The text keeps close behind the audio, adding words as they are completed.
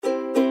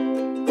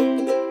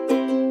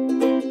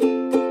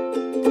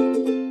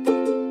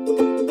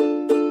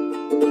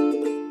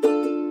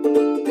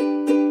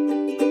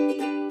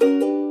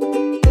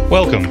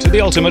Welcome to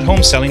the Ultimate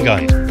Home Selling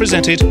Guide,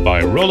 presented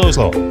by Rollo's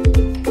Law.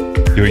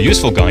 Your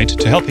useful guide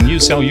to helping you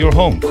sell your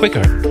home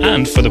quicker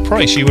and for the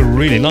price you would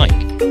really like.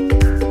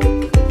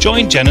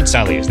 Join Jen and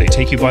Sally as they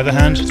take you by the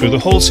hand through the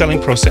whole selling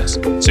process,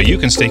 so you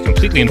can stay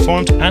completely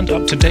informed and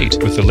up to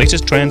date with the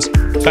latest trends,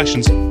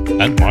 fashions,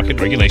 and market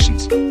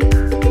regulations.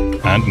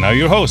 And now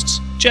your hosts,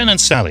 Jen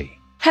and Sally.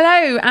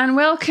 Hello and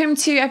welcome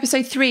to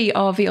episode 3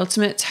 of the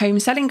Ultimate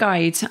Home Selling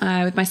Guide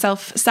with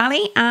myself,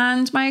 Sally,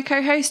 and my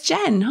co-host,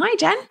 Jen. Hi,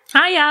 Jen.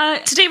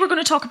 Hiya. Today we're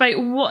going to talk about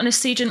what an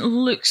estate agent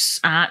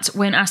looks at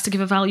when asked to give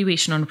a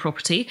valuation on a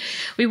property.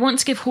 We want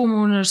to give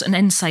homeowners an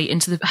insight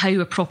into how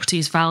a property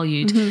is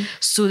valued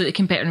so that they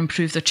can better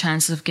improve their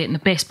chances of getting the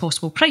best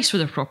possible price for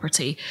their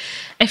property.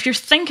 If you're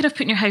thinking of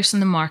putting your house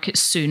on the market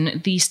soon,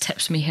 these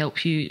tips may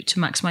help you to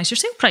maximise your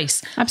sale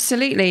price.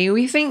 Absolutely.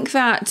 We think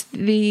that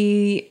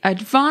the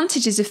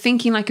advantages of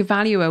thinking like a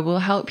valuer will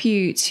help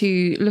you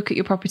to look at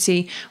your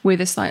property with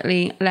a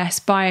slightly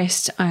less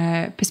biased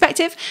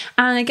perspective.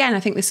 And again, I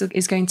think this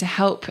is going to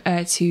help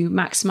to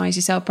maximise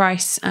your sale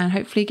price and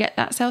hopefully get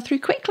that sale through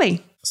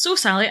quickly. So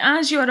Sally,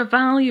 as you are a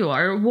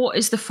valuer, what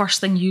is the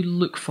first thing you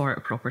look for at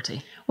a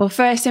property? Well,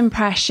 first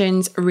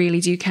impressions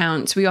really do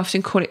count. We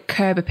often call it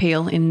curb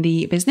appeal in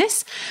the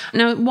business.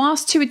 Now,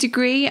 whilst to a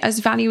degree, as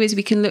valuers,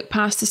 we can look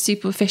past the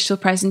superficial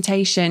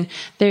presentation,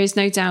 there is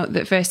no doubt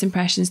that first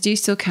impressions do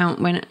still count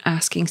when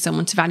asking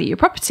someone to value your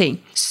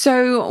property.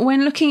 So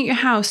when looking at your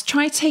house,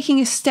 try taking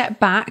a step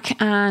back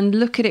and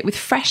look at it with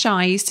fresh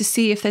eyes to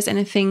see if there's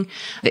anything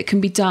that can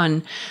be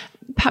done.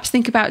 Perhaps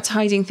think about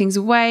tidying things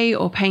away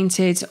or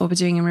painted or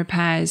doing in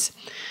repairs.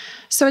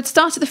 So I'd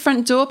start at the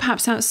front door,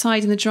 perhaps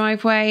outside in the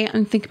driveway,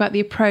 and think about the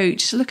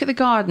approach. Look at the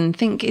garden.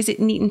 Think, is it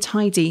neat and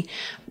tidy?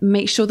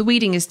 Make sure the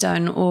weeding is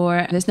done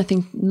or there's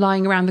nothing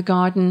lying around the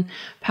garden.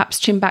 Perhaps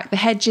trim back the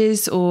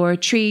hedges or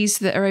trees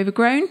that are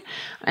overgrown.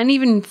 And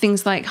even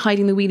things like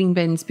hiding the weeding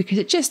bins, because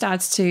it just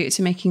adds to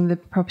making the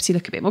property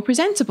look a bit more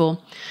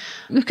presentable.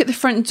 Look at the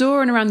front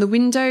door and around the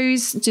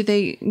windows. Do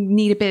they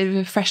need a bit of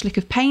a fresh lick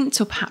of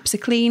paint or perhaps a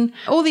clean?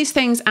 All these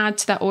things add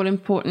to that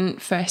all-important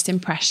first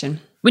impression.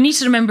 We need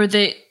to remember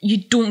that you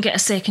don't get a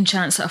second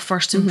chance at a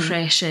first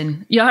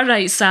impression. You're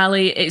right,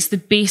 Sally. It's the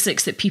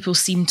basics that people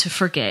seem to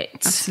forget.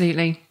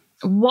 Absolutely.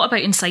 What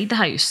about inside the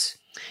house?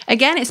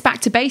 Again, it's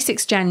back to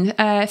basics, Jen.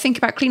 Think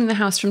about cleaning the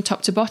house from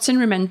top to bottom.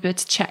 Remember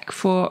to check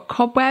for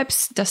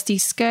cobwebs, dusty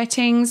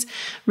skirtings,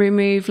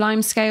 remove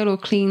limescale or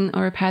clean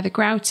or repair the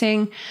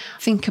grouting.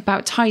 Think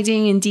about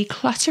tidying and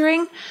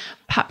decluttering.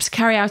 Perhaps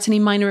carry out any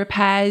minor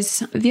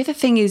repairs. The other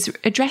thing is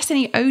address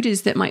any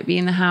odours that might be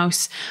in the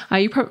house.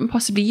 You're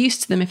possibly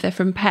used to them if they're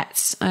from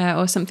pets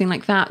or something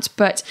like that,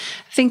 but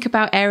think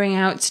about airing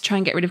out to try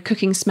and get rid of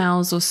cooking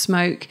smells or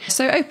smoke.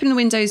 So open the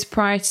windows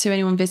prior to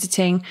anyone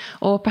visiting,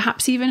 or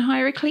perhaps even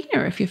hire a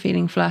cleaner if you're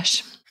feeling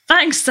flush.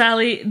 Thanks,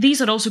 Sally. These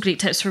are also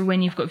great tips for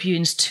when you've got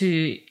viewings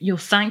too. You'll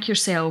thank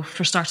yourself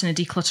for starting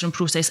the decluttering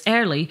process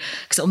early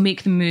because it'll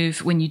make the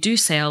move when you do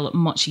sell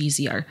much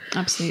easier.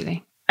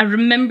 Absolutely. I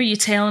remember you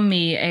telling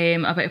me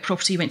about a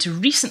property you went to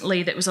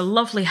recently that was a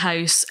lovely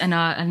house in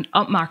an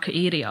upmarket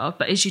area,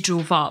 but as you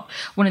drove up,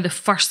 one of the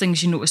first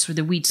things you noticed were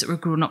the weeds that were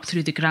growing up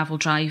through the gravel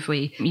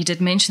driveway. You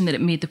did mention that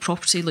it made the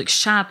property look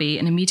shabby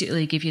and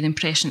immediately gave you the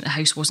impression that the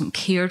house wasn't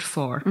cared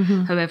for.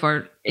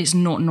 However, it's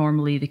not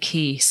normally the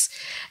case.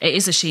 It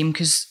is a shame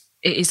because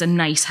it is a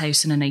nice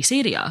house in a nice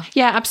area.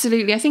 Yeah,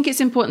 absolutely. I think it's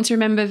important to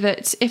remember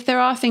that if there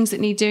are things that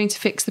need doing to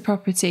fix the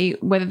property,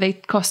 whether they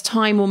cost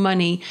time or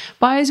money,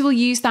 buyers will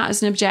use that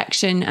as an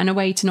objection and a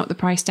way to knock the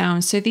price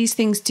down. So these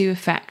things do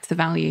affect the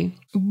value.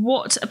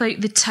 What about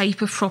the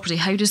type of property?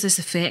 How does this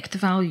affect the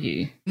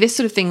value? This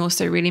sort of thing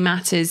also really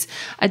matters.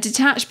 A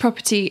detached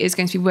property is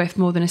going to be worth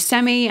more than a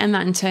semi, and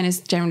that in turn is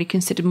generally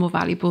considered more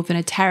valuable than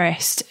a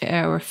terraced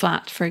or a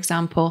flat, for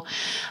example.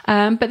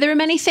 But there are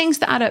many things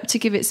that add up to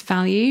give its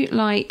value,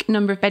 like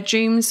number of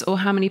bedrooms or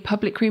how many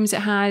public rooms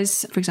it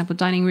has, for example,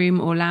 dining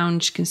room or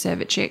lounge,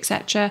 conservatory,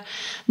 etc.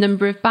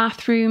 Number of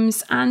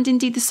bathrooms, and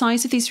indeed the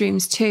size of these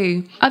rooms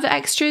too. Other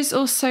extras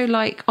also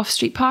like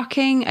off-street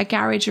parking, a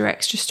garage or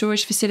extra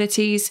storage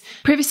facilities.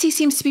 Privacy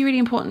seems to be really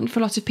important for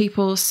a lot of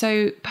people,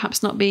 so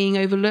perhaps not being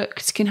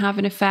overlooked can have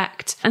an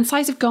effect. And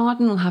size of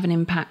garden will have an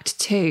impact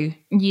too.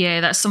 Yeah,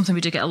 that's something we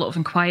do get a lot of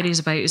inquiries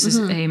about, is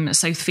a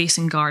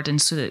south-facing garden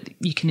so that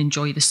you can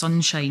enjoy the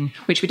sunshine.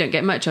 Which we don't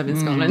get much of in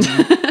Scotland.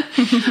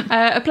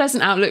 A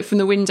pleasant outlook from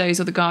the windows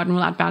or the garden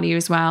will add value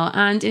as well.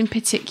 And in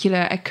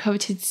particular, a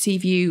coveted sea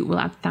view will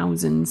add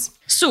thousands.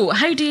 So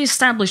how do you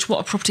establish what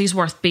a property is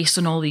worth based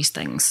on all these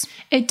things?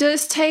 It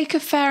does take a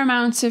fair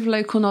amount of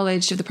local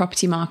knowledge of the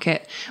property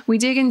market. We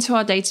dig into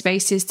our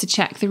databases to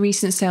check the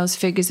recent sales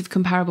figures of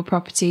comparable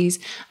properties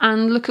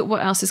and look at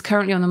what else is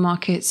currently on the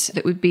market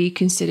that would be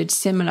considered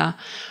similar.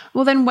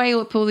 We'll then weigh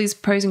up all these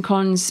pros and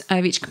cons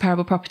of each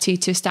comparable property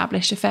to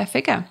establish a fair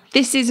figure.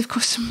 This is, of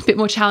course, a bit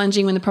more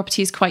challenging when the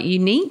property is quite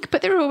unique,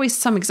 but there are always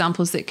some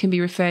examples that can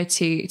be referred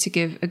to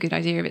give a good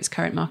idea of its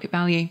current market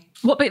value.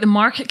 What about the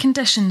market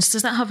conditions?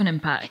 Does that have an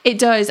impact? It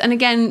does. And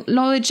again,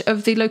 knowledge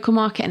of the local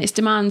market and its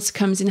demands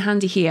comes in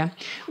handy here.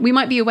 We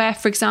might be aware,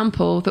 for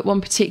example, that one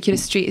particular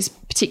street is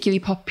particularly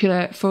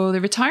popular for the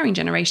retiring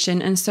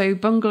generation. And so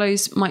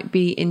bungalows might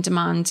be in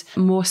demand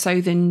more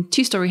so than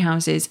two-storey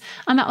houses.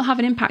 And that will have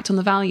an impact on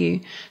the value.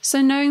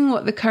 So knowing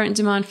what the current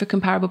demand for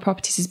comparable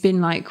properties has been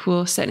like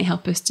will certainly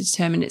help us to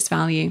determine its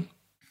value.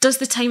 Does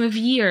the time of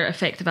year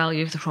affect the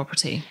value of the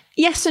property?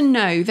 Yes and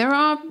no. There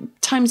are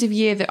times of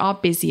year that are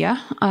busier,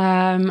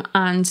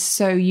 and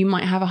so you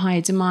might have a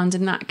higher demand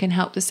and that can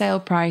help the sale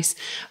price.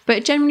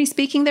 But generally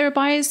speaking, there are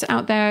buyers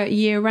out there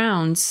year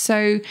round,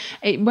 so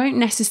it won't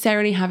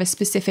necessarily have a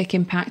specific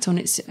impact on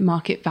its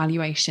market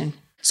valuation.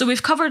 So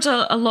we've covered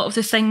a lot of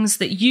the things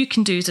that you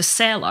can do as a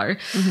seller,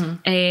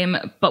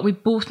 but we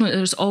both know that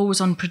there's always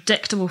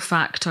unpredictable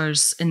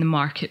factors in the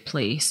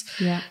marketplace.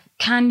 Yeah.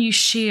 Can you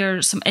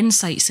share some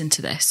insights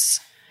into this?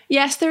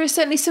 Yes, there are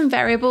certainly some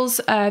variables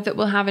that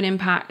will have an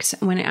impact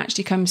when it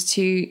actually comes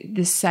to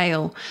the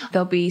sale.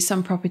 There'll be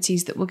some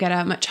properties that will get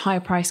a much higher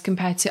price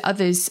compared to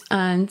others.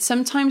 And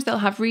sometimes they'll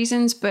have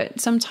reasons,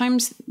 but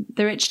sometimes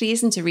there actually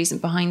isn't a reason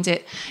behind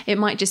it. It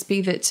might just be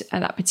that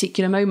at that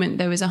particular moment,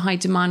 there was a high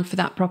demand for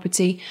that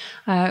property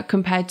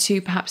compared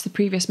to perhaps the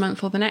previous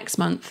month or the next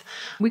month.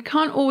 We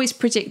can't always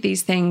predict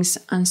these things.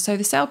 And so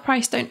the sale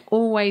price don't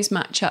always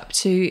match up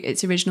to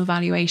its original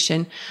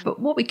valuation. But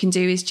what we can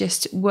do is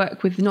just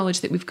work with the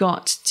knowledge that we've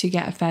got to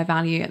get a fair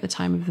value at the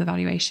time of the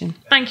valuation.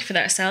 Thank you for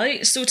that,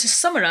 Sally. So to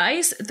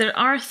summarise, there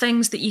are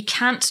things that you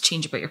can't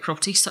change about your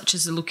property, such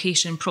as the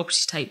location,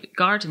 property type,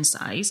 garden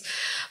size,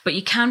 but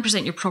you can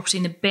present your property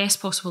in the best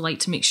possible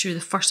light to make sure the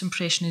first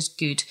impression is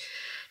good.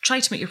 Try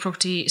to make your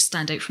property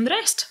stand out from the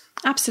rest.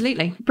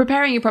 Absolutely.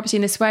 Preparing your property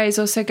in this way is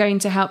also going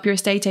to help your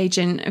estate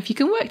agent. If you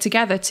can work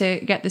together to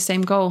get the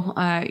same goal,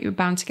 you're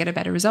bound to get a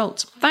better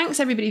result. Thanks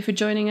everybody for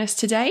joining us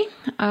today.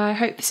 I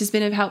hope this has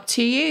been of help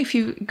to you. If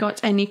you've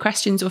got any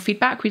questions or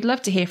feedback, we'd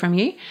love to hear from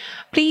you.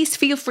 Please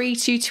feel free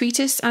to tweet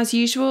us as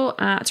usual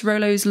at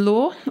Rolo's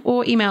Law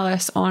or email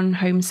us on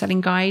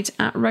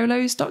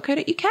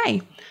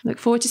homesellingguide@rolos.co.uk. Look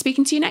forward to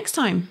speaking to you next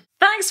time.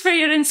 Thanks for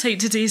your insight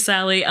today,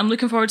 Sally. I'm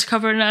looking forward to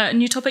covering a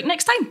new topic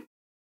next time.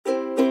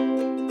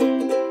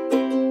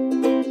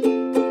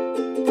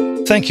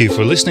 Thank you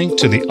for listening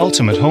to the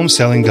Ultimate Home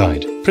Selling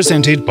Guide,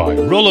 presented by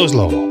Rolo's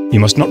Law. You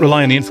must not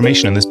rely on the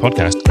information in this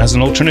podcast as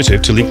an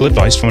alternative to legal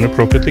advice from an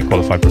appropriately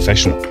qualified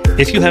professional.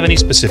 If you have any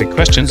specific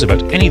questions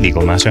about any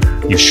legal matter,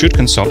 you should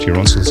consult your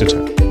own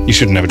solicitor. You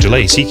should never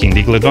delay seeking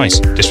legal advice,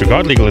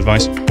 disregard legal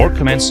advice, or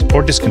commence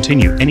or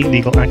discontinue any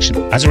legal action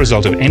as a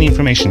result of any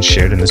information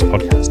shared in this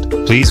podcast.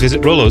 Please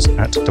visit Rolo's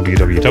at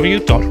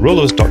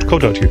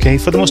www.rolos.co.uk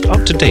for the most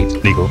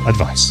up-to-date legal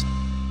advice.